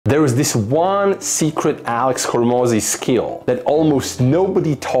There is this one secret Alex Hormozi skill that almost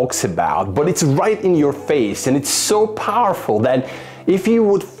nobody talks about, but it's right in your face and it's so powerful that if you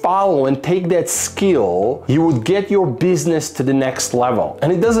would follow and take that skill, you would get your business to the next level.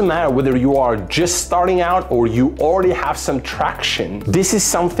 And it doesn't matter whether you are just starting out or you already have some traction. This is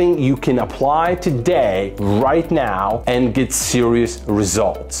something you can apply today, right now, and get serious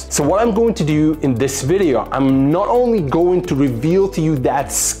results. So what I'm going to do in this video, I'm not only going to reveal to you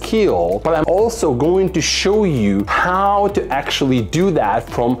that skill, but I'm also going to show you how to actually do that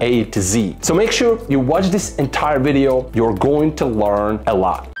from A to Z. So make sure you watch this entire video. You're going to learn a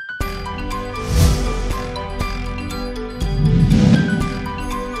lot.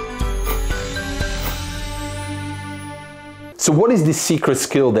 So what is the secret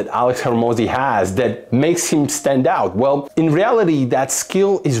skill that Alex Hormozi has that makes him stand out? Well, in reality, that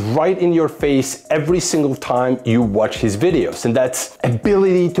skill is right in your face every single time you watch his videos, and that's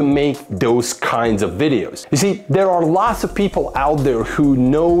ability to make those kinds of videos. You see, there are lots of people out there who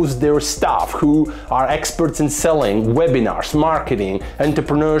knows their stuff, who are experts in selling, webinars, marketing,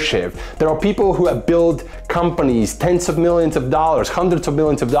 entrepreneurship. There are people who have built companies, tens of millions of dollars, hundreds of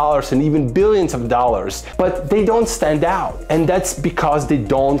millions of dollars, and even billions of dollars, but they don't stand out. And that's because they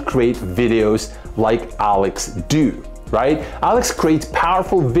don't create videos like Alex do, right? Alex creates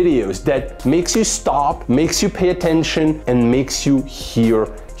powerful videos that makes you stop, makes you pay attention, and makes you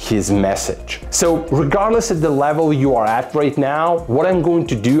hear his message. So regardless of the level you are at right now, what I'm going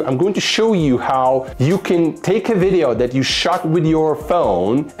to do, I'm going to show you how you can take a video that you shot with your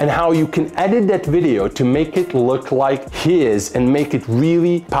phone and how you can edit that video to make it look like his and make it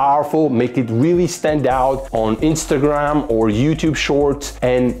really powerful, make it really stand out on Instagram or YouTube Shorts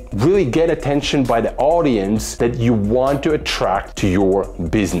and really get attention by the audience that you want to attract to your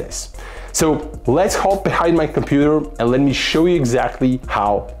business. So let's hop behind my computer and let me show you exactly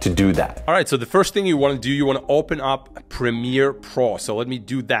how to do that. All right, so the first thing you want to do, you want to open up Premiere Pro. So let me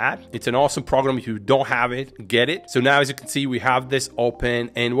do that. It's an awesome program. If you don't have it, get it. So now as you can see, we have this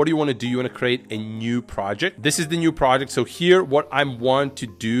open, and what do you want to do? You want to create a new project. This is the new project. So here, what I want to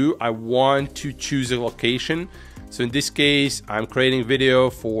do, I want to choose a location. So in this case, I'm creating video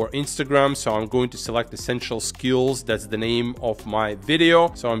for Instagram. So I'm going to select Essential Skills. That's the name of my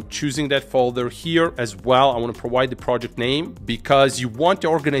video. So I'm choosing that folder here as well. I want to provide the project name because you want to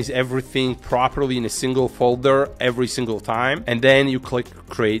organize everything properly in a single folder every single time. And then you click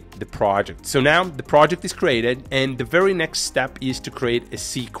create the project. So now the project is created, and the very next step is to create a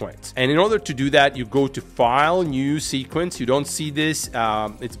sequence. And in order to do that, you go to File, New Sequence. You don't see this,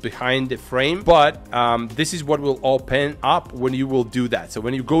 it's behind the frame, but this is what will open up when you will do that. So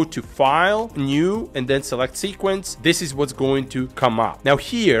when you go to File, New, and then select Sequence, this is what's going to come up. Now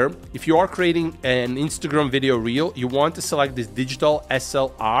here, if you are creating an Instagram video reel, you want to select this digital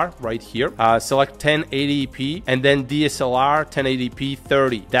SLR right here, select 1080p, and then DSLR 1080p 30.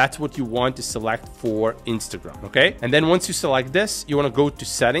 That's what you want to select for Instagram, okay? And then once you select this, you want to go to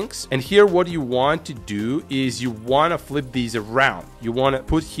Settings, and here what you want to do is you want to flip these around. You want to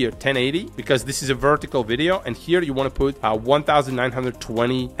put here 1080 because this is a vertical video, and here you want to put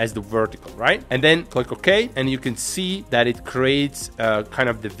 1920 as the vertical, right? And then click OK, and you can see that it creates kind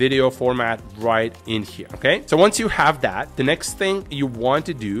of the video format right in here, okay? So once you have that, the next thing you want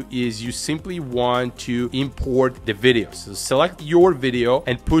to do is you simply want to import the video. So select your video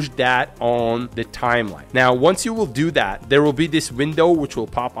and push that on the timeline. Now, once you will do that, there will be this window which will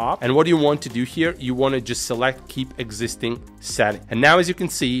pop up. And what do you want to do here? You want to just select Keep Existing Setting. And now, as you can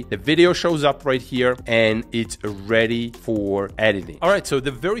see, the video shows up right here and it's ready for editing. All right, so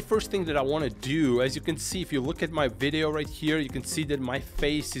the very first thing that I want to do, as you can see, if you look at my video right here, you can see that my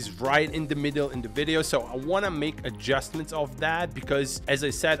face is right in the middle in the video. So I want to make adjustments of that because, as I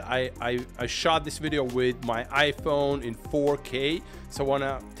said, I shot this video with my iPhone in 4K. So I want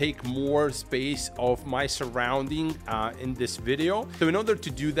to take more space of my surrounding in this video. So in order to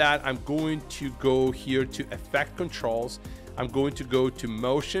do that, I'm going to go here to Effect Controls. I'm going to go to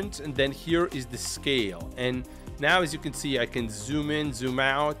Motions, and then here is the scale. And now, as you can see, I can zoom in, zoom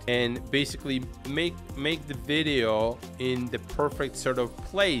out, and basically make the video in the perfect sort of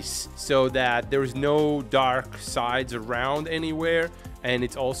place so that there is no dark sides around anywhere, and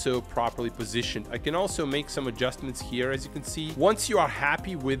it's also properly positioned. I can also make some adjustments here, as you can see. Once you are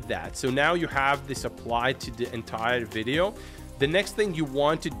happy with that, so now you have this applied to the entire video, the next thing you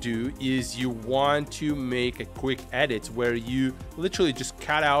want to do is you want to make a quick edits where you literally just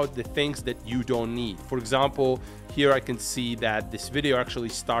cut out the things that you don't need. For example, here I can see that this video actually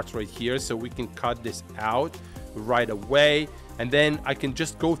starts right here, so we can cut this out right away. And then I can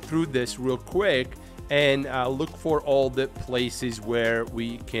just go through this real quick and look for all the places where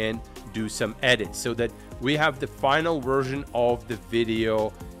we can do some edits so that we have the final version of the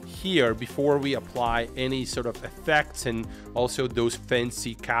video here before we apply any sort of effects and also those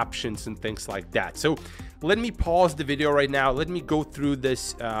fancy captions and things like that. So let me pause the video right now. Let me go through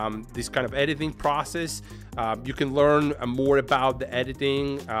this this kind of editing process. You can learn more about the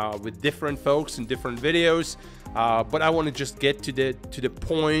editing with different folks in different videos, but I want to just get to the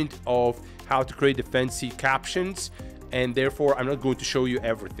point of how to create the fancy captions, and therefore I'm not going to show you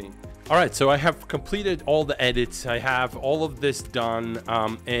everything. All right, so I have completed all the edits. I have all of this done,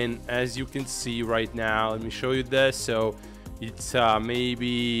 and as you can see right now, let me show you this. So it's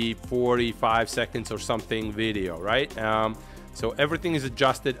maybe 45 seconds or something video, right? So everything is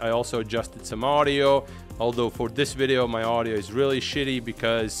adjusted. I also adjusted some audio, although for this video my audio is really shitty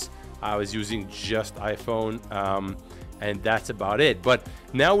because I was using just iPhone, and that's about it. But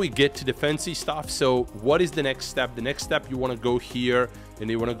now we get to the fancy stuff. So what is the next step? The next step, you want to go here and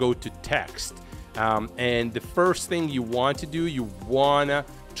you want to go to text, and the first thing you want to do, you want to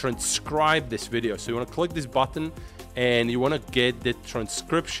transcribe this video. So you want to click this button and you want to get the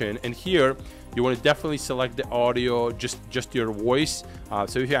transcription, and here you want to definitely select the audio, just your voice.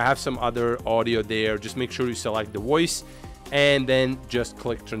 So if you have some other audio there, just make sure you select the voice and then just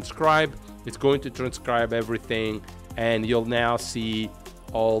click transcribe. It's going to transcribe everything, and you'll now see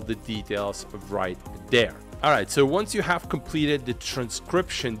all the details right there. All right, so once you have completed the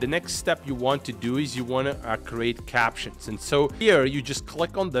transcription, the next step you want to do is you want to create captions. And so here you just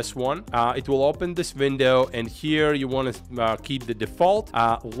click on this one. It will open this window, and here you want to keep the default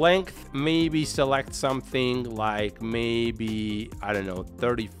length. Maybe select something like maybe, I don't know,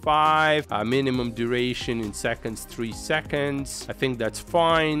 35. Minimum duration in seconds, 3 seconds. I think that's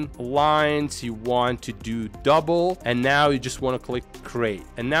fine. Lines you want to do double, and now you just want to click create,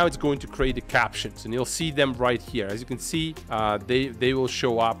 and now it's going to create the captions, and you'll see them right here. As you can see, they will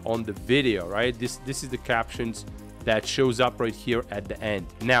show up on the video, right? This is the captions that shows up right here at the end.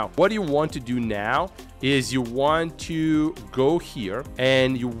 Now, what you want to do now is you want to go here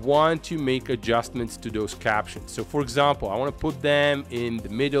and you want to make adjustments to those captions. So for example, I want to put them in the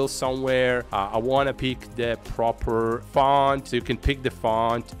middle somewhere. I want to pick the proper font. So you can pick the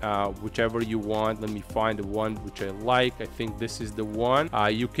font, whichever you want. Let me find the one which I like. I think this is the one.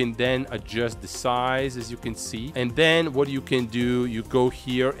 You can then adjust the size, as you can see. And then what you can do, you go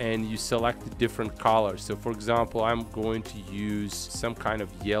here and you select the different colors. So for example, I'm going to use some kind of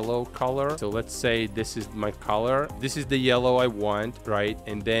yellow color. So let's say this is my color. This is the yellow I want, right?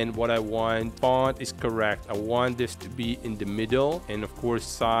 And then what I want, font is correct. I want this to be in the middle, and of course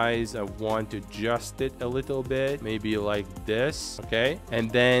size, I want to adjust it a little bit, maybe like this, okay? And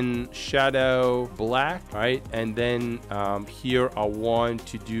then shadow black, right? And then here I want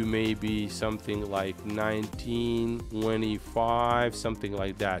to do maybe something like 1925, something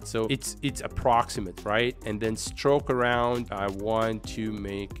like that. So it's approximate, right? And then stroke around, I want to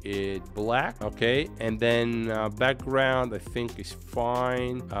make it black, okay? And then background I think is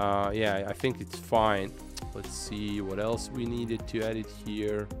fine. Yeah, I think it's fine. Let's see what else we needed to edit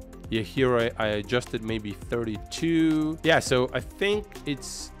here. Yeah, here I adjusted maybe 32. Yeah, so I think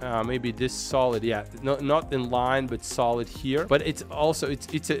it's maybe this solid. Yeah, not in line, but solid here. But it's also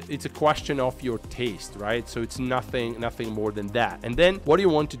it's a question of your taste, right? So it's nothing more than that. And then what do you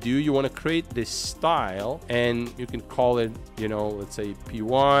want to do? You want to create this style, and you can call it, you know, let's say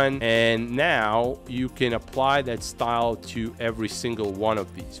P1. And now you can apply that style to every single one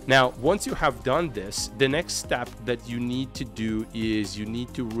of these. Now, once you have done this, the next step that you need to do is you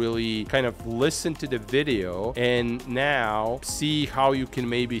need to really kind of listen to the video and now see how you can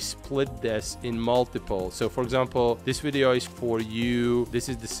maybe split this in multiple. So for example, this video is for you. This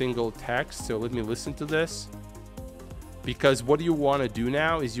is the single text. So let me listen to this. Because what you want to do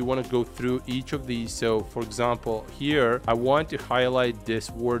now is you want to go through each of these. So for example, here I want to highlight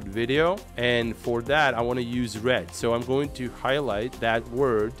this word video, and for that I want to use red. So I'm going to highlight that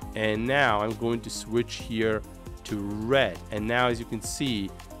word, and now I'm going to switch here to red. And now, as you can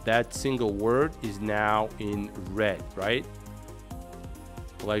see, that single word is now in red, right?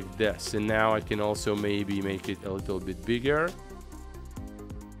 Like this. And now I can also maybe make it a little bit bigger.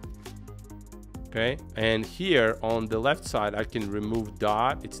 Okay, and here on the left side I can remove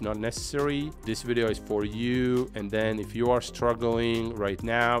dot. It's not necessary. This video is for you. And then if you are struggling right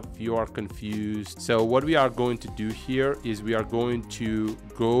now, if you are confused, so what we are going to do here is we are going to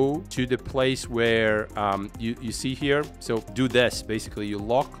go to the place where you see here. So do this, basically you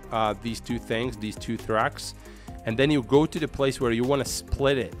lock these two things, these two tracks, and then you go to the place where you want to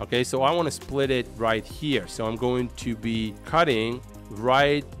split it. Okay, so I want to split it right here. So I'm going to be cutting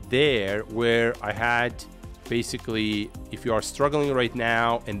right there where I had basically, if you are struggling right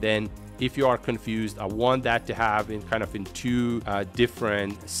now, and then if you are confused, I want that to have in kind of in two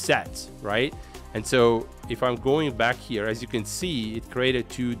different sets, right? And so if I'm going back here, as you can see, it created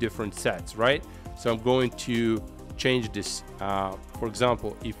two different sets, right? So I'm going to change this. For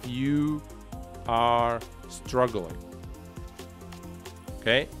example, if you are struggling,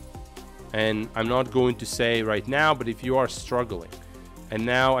 okay? And I'm not going to say right now, but if you are struggling, and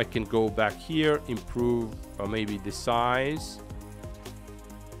now I can go back here, improve maybe the size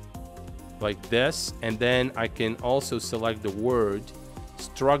like this, and then I can also select the word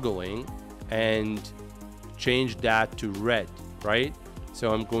struggling and change that to red, right? So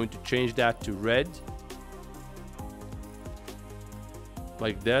I'm going to change that to red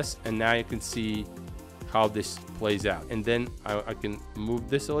like this, and now you can see how this plays out. And then I can move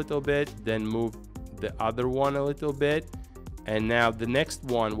this a little bit, then move the other one a little bit. And now the next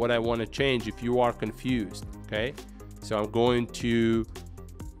one, what I want to change, if you are confused, okay? So I'm going to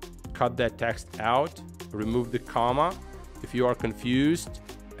cut that text out, remove the comma if you are confused.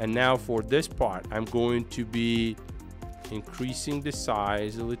 And now for this part, I'm going to be increasing the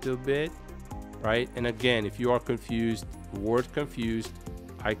size a little bit, right? And again, if you are confused, word confused,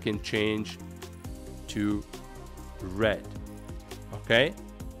 I can change to red, okay?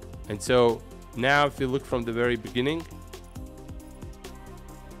 And so now if you look from the very beginning,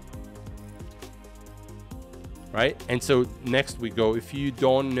 right? And so next we go, if you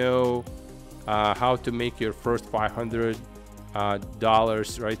don't know how to make your first $500,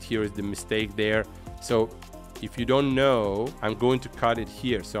 right here is the mistake there. So if you don't know, I'm going to cut it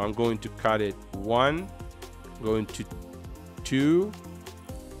here. So I'm going to cut it 1, going to 2,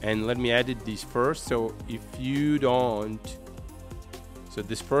 and let me edit these first. So if you don't, so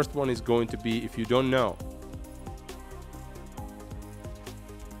this first one is going to be if you don't know,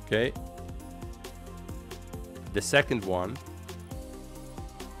 okay? The second one,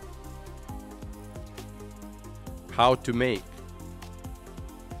 how to make,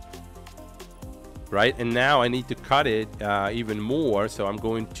 right? And now I need to cut it even more, so I'm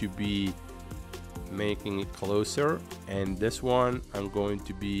going to be making it closer, and this one I'm going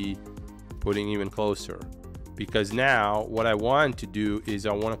to be putting even closer, because now what I want to do is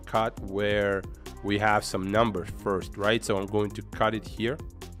I want to cut where we have some numbers first, right? So I'm going to cut it here.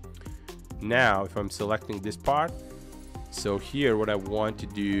 Now if I'm selecting this part, so here what I want to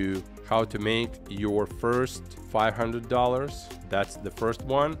do, how to make your first $500, that's the first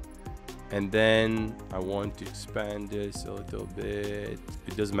one. And then I want to expand this a little bit.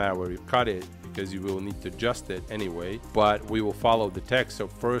 It doesn't matter where you cut it because you will need to adjust it anyway, but we will follow the text. So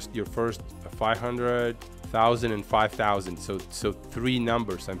first, your first 500, 1,000 and 5,000. So 3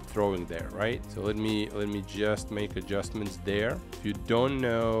 numbers I'm throwing there, right? So let me just make adjustments there. If you don't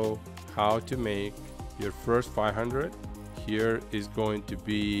know how to make your first 500, here is going to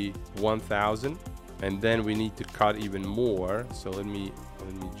be 1,000, and then we need to cut even more. So let me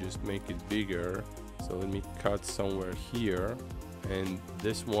just make it bigger. So let me cut somewhere here, and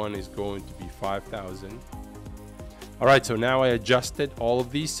this one is going to be 5,000. All right, so now I adjusted all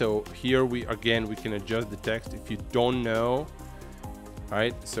of these. So here we can adjust the text if you don't know. All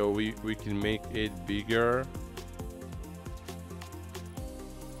right, so we can make it bigger.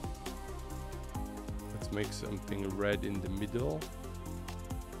 Let's make something red in the middle.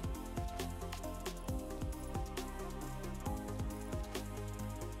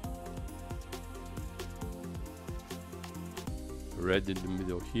 Red in the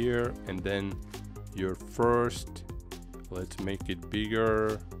middle here, and then your first, let's make it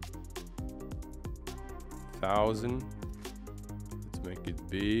bigger, 1,000. Let's make it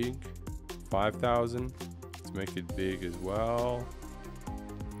big. 5,000. Let's make it big as well.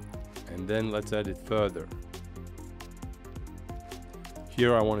 And then let's add it further.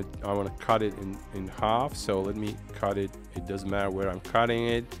 Here I want to cut it in half. So let me cut it. It doesn't matter where I'm cutting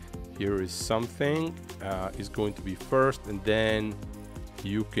it. Here is something is going to be first, and then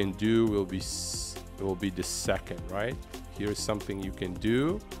you can do will be the second, right? Here is something you can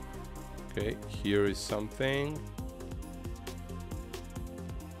do. Okay, here is something.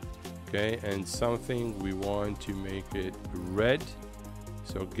 Okay, and something we want to make it red.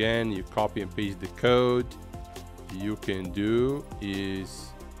 So again, you copy and paste the code. You can do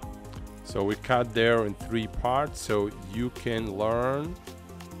is, so we cut there in 3 parts, so you can learn.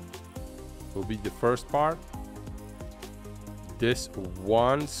 Will be the first part. This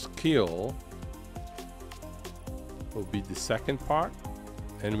one skill will be the second part,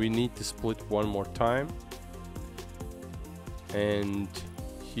 and we need to split one more time. And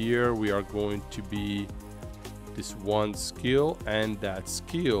here we are going to be this one skill, and that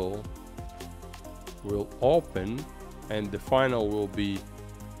skill will open, and the final will be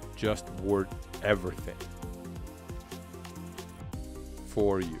just worth everything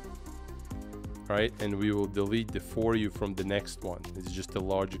for you, right? And we will delete the for you from the next one. It's just a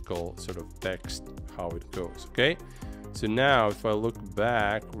logical sort of text how it goes. Okay, so now if I look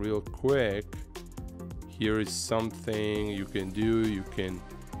back real quick, here is something you can do.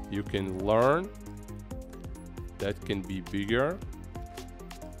 You can learn. That can be bigger.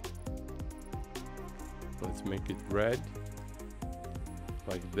 Let's make it red,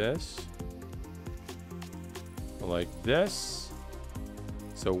 like this, like this.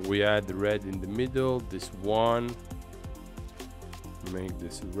 So we add the red in the middle. This one, make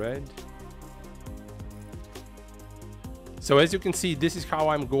this red. So as you can see, this is how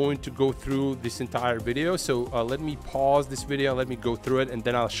I'm going to go through this entire video. So let me pause this video, let me go through it, and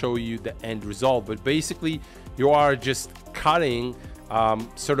then I'll show you the end result. But basically, you are just cutting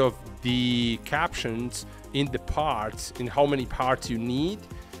sort of the captions in the parts, in how many parts you need,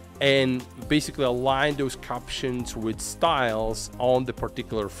 and basically align those captions with styles on the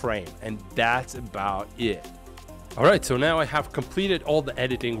particular frame. And that's about it. All right, so now I have completed all the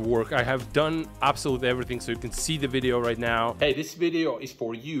editing work. I have done absolutely everything, so you can see the video right now. Hey, this video is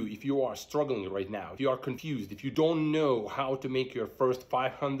for you if you are struggling right now, if you are confused, if you don't know how to make your first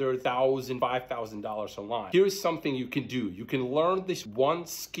 $500,000, $5,000 online. Here's something you can do. You can learn this one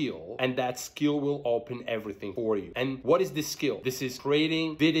skill, and that skill will open everything for you. And what is this skill? This is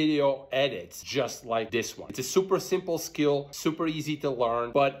creating video edits just like this one. It's a super simple skill, super easy to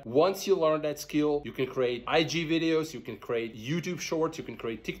learn, but once you learn that skill, you can create IG videos, you can create YouTube shorts, you can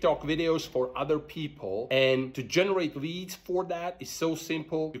create TikTok videos for other people. And to generate leads for that is so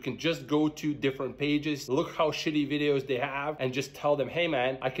simple. You can just go to different pages, look how shitty videos they have, and just tell them, hey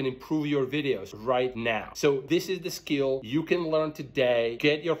man, I can improve your videos right now. So this is the skill you can learn today,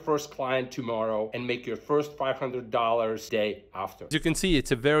 get your first client tomorrow, and make your first $500 day after. As you can see, it's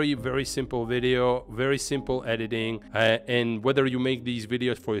a very, very simple video, very simple editing. And whether you make these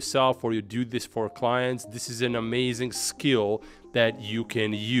videos for yourself or you do this for clients, this is an amazing skill that you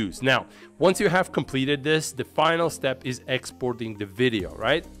can use. Now, once you have completed this, the final step is exporting the video,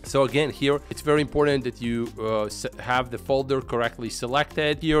 right? So again, here, it's very important that you have the folder correctly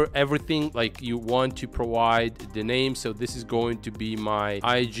selected. Here, everything like you want to provide the name. So this is going to be my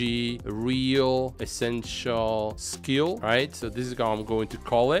IG Real Essential Skill, right? So this is how I'm going to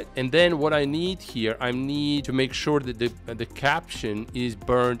call it. And then what I need here, I need to make sure that the caption is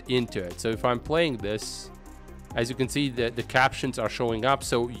burned into it. So if I'm playing this, as you can see, the captions are showing up,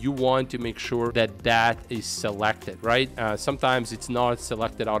 so you want to make sure that that is selected, right? Sometimes it's not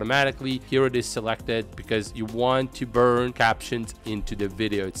selected automatically. Here it is selected because you want to burn captions into the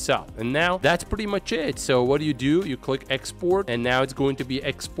video itself. And now that's pretty much it. So what do? You click export, and now it's going to be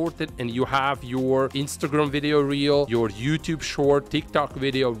exported, and you have your Instagram video reel, your YouTube short, TikTok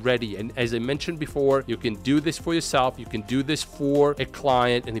video ready. And as I mentioned before, you can do this for yourself, you can do this for a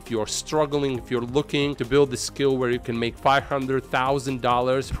client. And if you're struggling, if you're looking to build the skill where you can make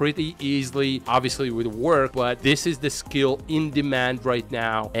 $500,000 pretty easily, obviously with work, but this is the skill in demand right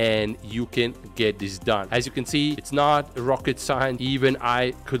now, and you can get this done. As you can see, it's not rocket science. Even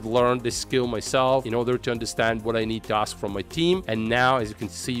I could learn this skill myself in order to understand what I need to ask from my team. And now, as you can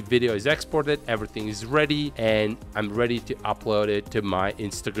see, video is exported, everything is ready, and I'm ready to upload it to my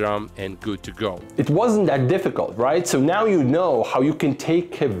Instagram and good to go. It wasn't that difficult, right? So now you know how you can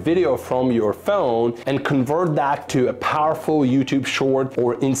take a video from your phone and convert that to a powerful YouTube short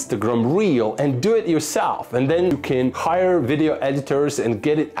or Instagram reel and do it yourself. And then you can hire video editors and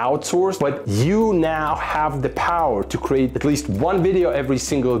get it outsourced, but you now have the power to create at least one video every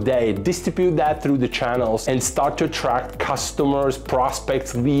single day, distribute that through the channels, and start to attract customers,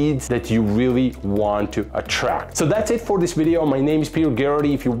 prospects, leads that you really want to attract. So that's it for this video. My name is Peter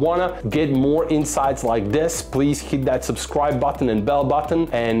Garrity. If you wanna get more insights like this, please hit that subscribe button and bell button,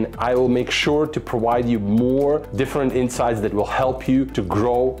 and I will make sure to provide you more different insights that will help you to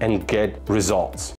grow and get results.